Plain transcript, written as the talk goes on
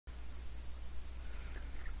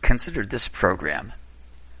Consider this program,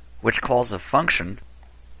 which calls a function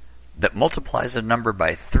that multiplies a number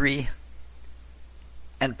by 3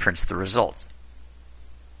 and prints the result.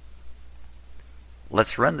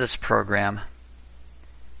 Let's run this program,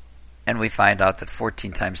 and we find out that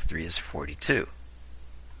 14 times 3 is 42.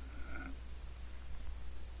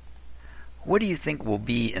 What do you think will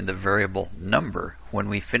be in the variable number when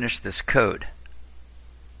we finish this code?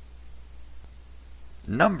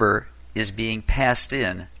 Number is being passed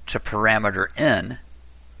in to parameter n,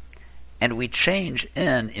 and we change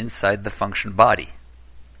n inside the function body.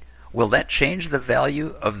 Will that change the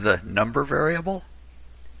value of the number variable?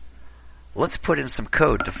 Let's put in some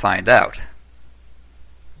code to find out.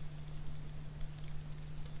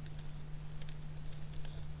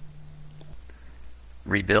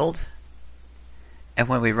 Rebuild. And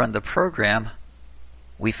when we run the program,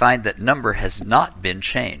 we find that number has not been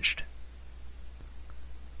changed.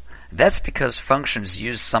 That's because functions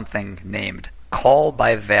use something named call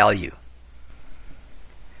by value.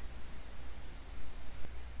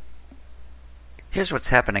 Here's what's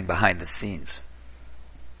happening behind the scenes.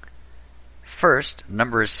 First,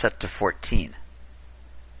 number is set to 14.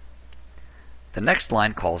 The next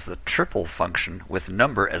line calls the triple function with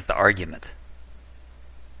number as the argument.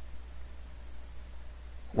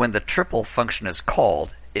 When the triple function is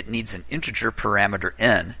called, it needs an integer parameter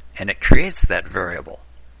n, and it creates that variable.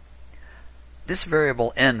 This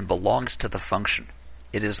variable n belongs to the function.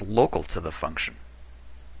 It is local to the function.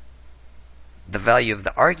 The value of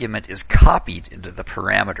the argument is copied into the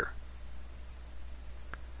parameter.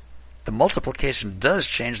 The multiplication does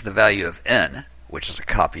change the value of n, which is a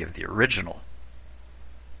copy of the original.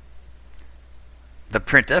 The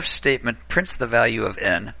printf statement prints the value of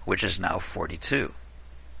n, which is now 42.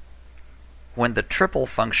 When the triple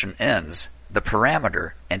function ends, the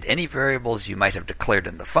parameter and any variables you might have declared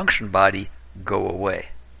in the function body go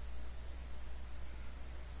away.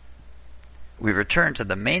 We return to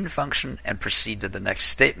the main function and proceed to the next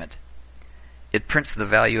statement. It prints the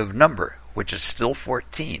value of number, which is still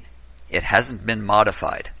 14. It hasn't been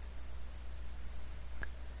modified.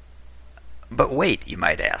 But wait, you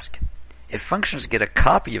might ask. If functions get a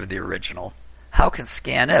copy of the original, how can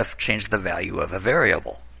scanf change the value of a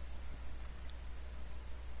variable?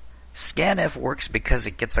 Scanf works because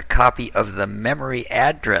it gets a copy of the memory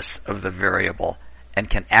address of the variable and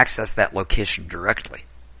can access that location directly.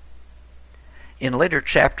 In later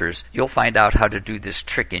chapters, you'll find out how to do this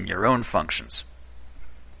trick in your own functions.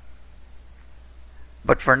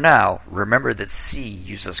 But for now, remember that C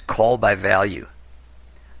uses call by value.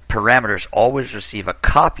 Parameters always receive a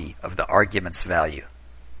copy of the argument's value.